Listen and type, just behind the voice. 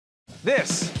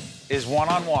This is One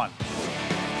on One.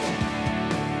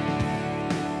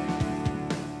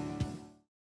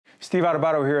 Steve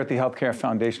Adubato here at the Healthcare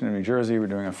Foundation of New Jersey. We're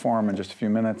doing a forum in just a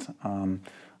few minutes. I'm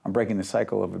breaking the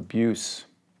cycle of abuse,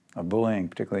 of bullying,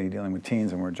 particularly dealing with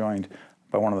teens, and we're joined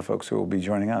by one of the folks who will be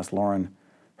joining us, Lauren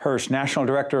Hirsch, National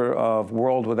Director of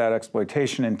World Without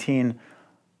Exploitation and Teen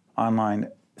Online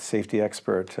Safety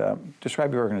Expert.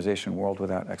 Describe your organization, World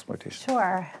Without Exploitation.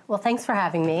 Sure. Well, thanks for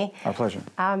having me. Our pleasure.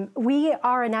 We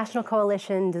are a national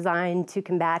coalition designed to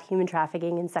combat human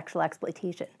trafficking and sexual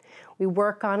exploitation. We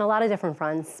work on a lot of different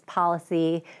fronts: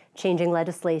 policy, changing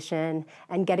legislation,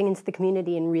 and getting into the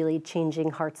community and really changing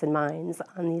hearts and minds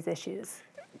on these issues.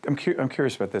 I'm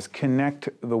curious about this. Connect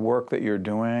the work that you're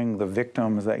doing, the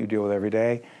victims that you deal with every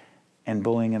day, and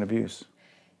bullying and abuse.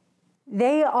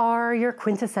 They are your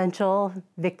quintessential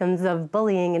victims of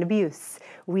bullying and abuse.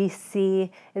 We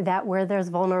see that where there's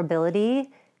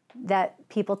vulnerability, that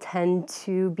people tend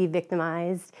to be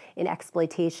victimized in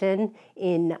exploitation,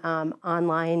 in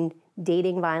online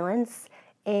dating violence,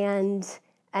 and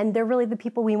they're really the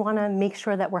people we want to make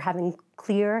sure that we're having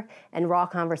clear and raw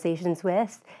conversations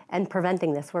with and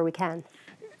preventing this where we can.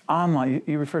 Online,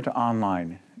 you refer to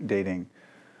online dating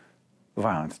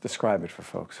violence. Describe it for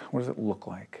folks. What does it look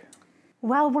like?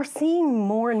 Well, we're seeing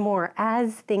more and more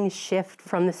as things shift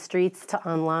from the streets to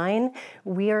online.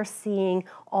 We are seeing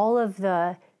all of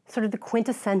the sort of the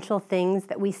quintessential things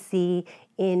that we see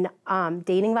in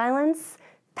dating violence: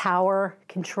 power,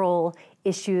 control,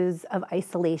 issues of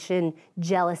isolation,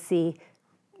 jealousy,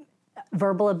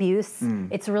 verbal abuse.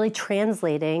 It's really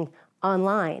translating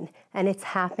online, and it's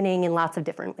happening in lots of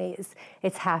different ways.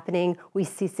 It's happening, we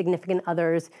see significant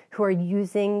others who are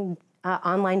using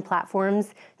online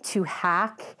platforms to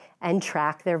hack and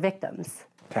track their victims.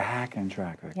 To hack and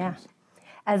track victims.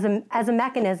 Yeah. As a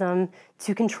mechanism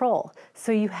to control.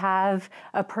 So you have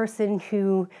a person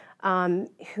who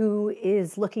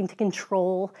is looking to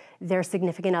control their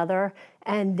significant other,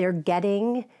 and they're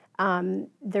getting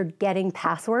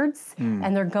passwords,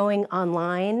 and they're going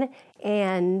online,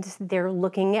 and they're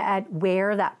looking at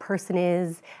where that person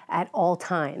is at all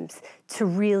times to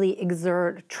really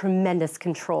exert tremendous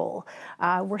control.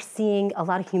 We're seeing a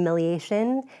lot of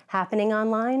humiliation happening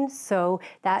online, so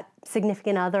that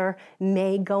significant other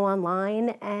may go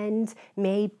online and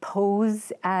may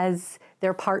pose as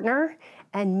their partner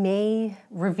and may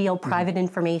reveal private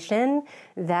information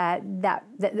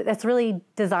that's really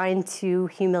designed to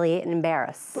humiliate and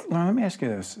embarrass. Now, let me ask you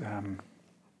this.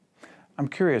 I'm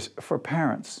curious, for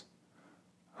parents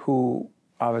who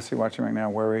obviously watching right now,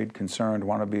 worried, concerned,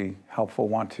 want to be helpful,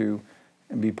 want to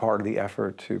be part of the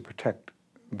effort to protect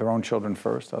their own children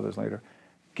first, others later,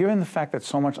 given the fact that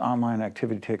so much online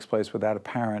activity takes place without a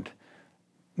parent,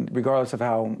 regardless of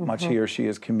how much he or she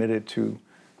is committed to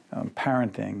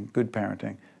parenting, good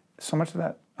parenting, so much of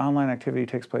that online activity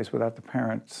takes place without the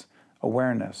parents'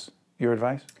 awareness. Your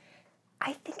advice?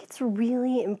 I think it's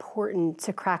really important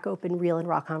to crack open real and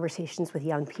raw conversations with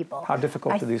young people. How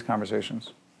difficult are these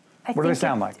conversations? What do they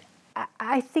sound like?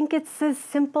 I think it's as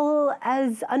simple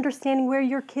as understanding where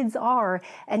your kids are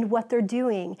and what they're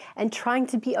doing and trying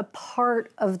to be a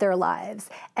part of their lives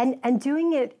and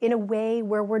doing it in a way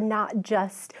where we're not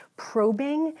just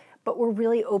probing, but we're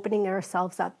really opening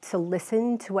ourselves up to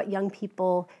listen to what young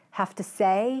people have to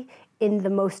say in the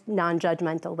most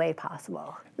non-judgmental way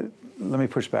possible. Let me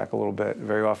push back a little bit.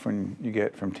 Very often you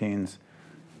get from teens,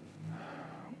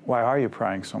 why are you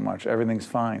crying so much? Everything's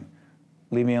fine.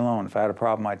 Leave me alone. If I had a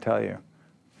problem, I'd tell you.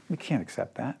 We can't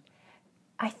accept that.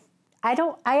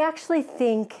 I actually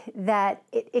think that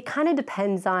it kind of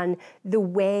depends on the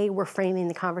way we're framing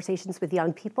the conversations with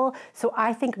young people. So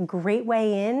I think a great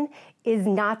way in is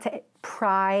not to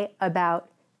pry about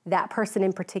that person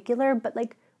in particular, but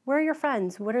like, where are your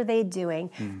friends? What are they doing?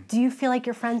 Do you feel like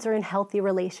your friends are in healthy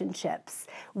relationships?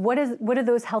 What do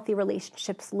those healthy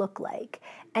relationships look like?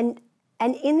 And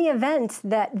in the event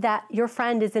that your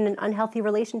friend is in an unhealthy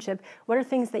relationship, what are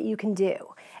things that you can do?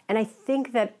 And I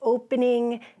think that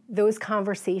opening those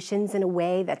conversations in a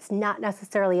way that's not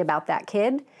necessarily about that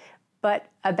kid, but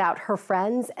about her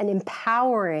friends and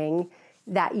empowering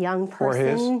that young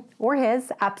person. Or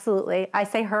his, absolutely. I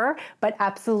say her, but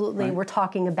absolutely We're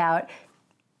talking about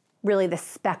really the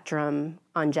spectrum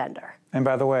on gender. And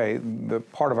by the way, the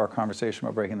part of our conversation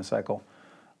about breaking the cycle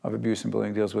of abuse and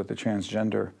bullying deals with the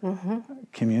transgender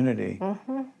community.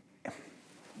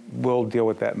 We'll deal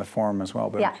with that in the forum as well,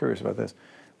 but I'm curious about this.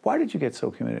 Why did you get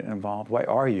so committed and involved? Why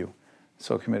are you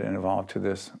so committed and involved to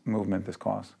this movement, this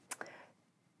cause?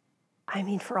 I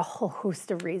mean, for a whole host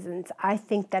of reasons. I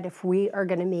think that if we are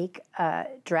going to make a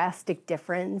drastic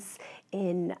difference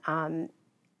in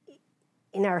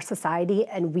in our society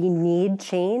and we need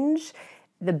change,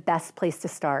 the best place to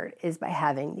start is by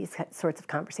having these sorts of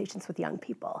conversations with young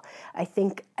people. I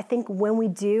think when we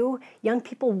do, young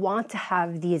people want to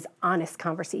have these honest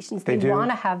conversations. They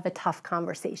want to have the tough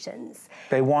conversations.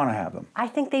 They want to have them. I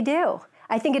think they do.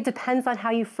 I think it depends on how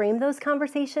you frame those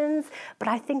conversations, but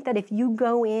I think that if you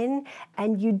go in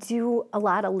and you do a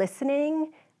lot of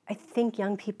listening, I think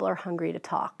young people are hungry to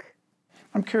talk.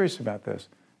 I'm curious about this.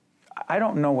 I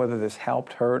don't know whether this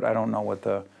helped, hurt. I don't know what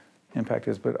the impact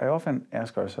is, but I often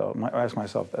ask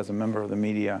myself as a member of the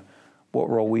media, what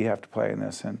role we have to play in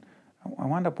this. And I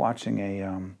wound up watching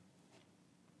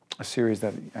a series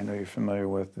that I know you're familiar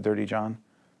with, the Dirty John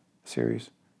series.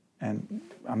 And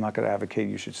I'm not going to advocate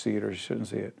you should see it or you shouldn't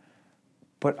see it.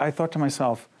 But I thought to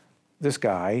myself, this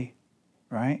guy,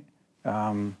 right?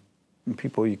 And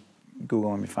people, you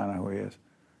Google him, you find out who he is.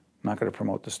 I'm not going to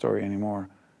promote the story anymore.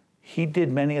 He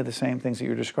did many of the same things that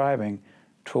you're describing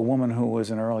to a woman who was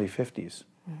in her early 50s.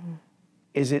 Mm-hmm.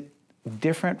 Is it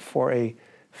different for a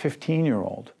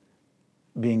 15-year-old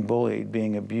being bullied,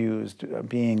 being abused,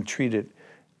 being treated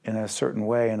in a certain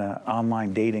way in an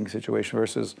online dating situation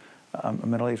versus a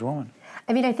middle-aged woman?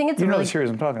 I mean, I think it's you know the series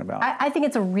I'm talking about. I think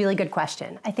it's a really good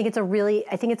question. I think it's a really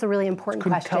important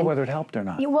question. Couldn't tell whether it helped or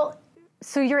not. Well,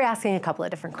 so you're asking a couple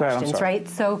of different questions, right?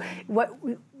 So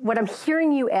what I'm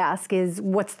hearing you ask is,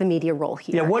 what's the media role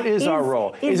here? Yeah, what is our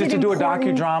role? Is it to do a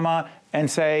docudrama and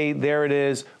say, there it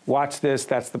is, watch this,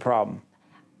 that's the problem?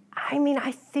 I mean,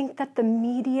 I think that the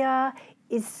media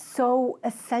is so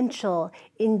essential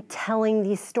in telling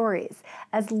these stories.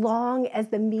 As long as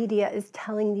the media is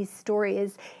telling these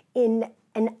stories in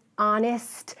an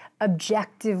honest,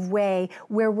 objective way,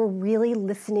 where we're really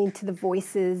listening to the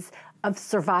voices of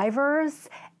survivors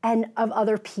and of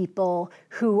other people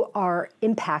who are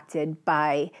impacted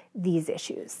by these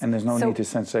issues. And there's no need to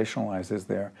sensationalize, is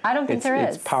there? I don't think there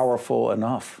is. It's powerful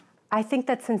enough. I think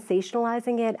that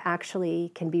sensationalizing it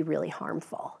actually can be really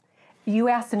harmful. You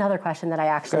asked another question that I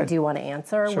actually do want to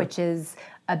answer, which is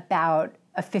about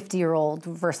a 50-year-old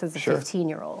versus a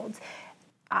 15-year-old.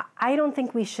 I don't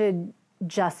think we should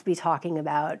just be talking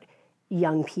about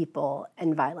young people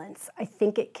and violence. I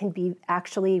think it can be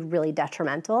actually really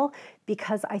detrimental,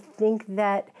 because I think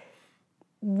that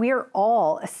we're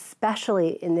all,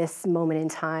 especially in this moment in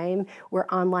time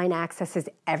where online access is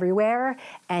everywhere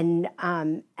and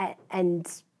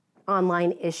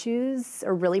online issues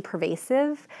are really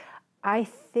pervasive, I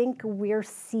think we're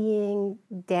seeing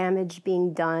damage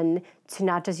being done to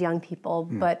not just young people,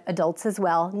 but adults as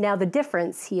well. Now, the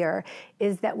difference here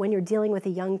is that when you're dealing with a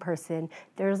young person,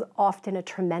 there's often a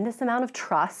tremendous amount of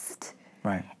trust.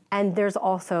 Right. And there's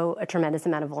also a tremendous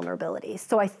amount of vulnerability.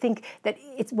 So I think that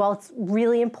while it's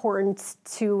really important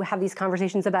to have these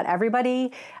conversations about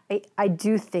everybody, I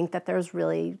do think that there's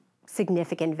really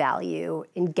significant value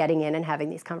in getting in and having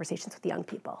these conversations with young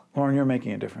people. Lauren, you're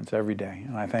making a difference every day,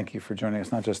 and I thank you for joining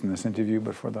us, not just in this interview,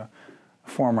 but for the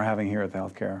forum we're having here at the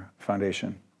Healthcare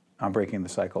Foundation on breaking the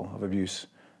cycle of abuse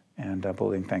and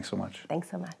bullying. Thanks so much.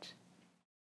 Thanks so much.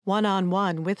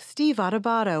 One-on-One with Steve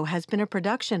Adubato has been a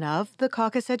production of the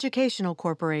Caucus Educational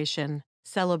Corporation,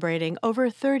 celebrating over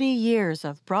 30 years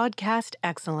of broadcast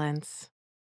excellence.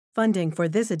 Funding for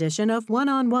this edition of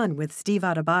One-on-One with Steve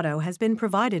Adubato has been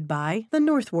provided by the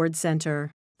Northward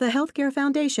Center, the Healthcare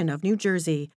Foundation of New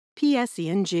Jersey,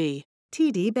 PSE&G,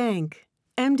 TD Bank,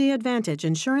 MD Advantage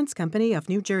Insurance Company of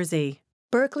New Jersey,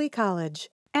 Berkeley College,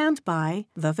 and by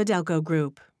the Fidelco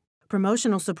Group.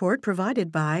 Promotional support provided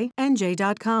by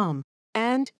NJ.com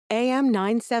and AM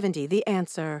 970 The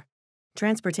Answer.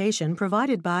 Transportation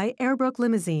provided by Airbrook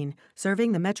Limousine,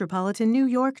 serving the metropolitan New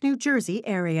York, New Jersey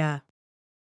area.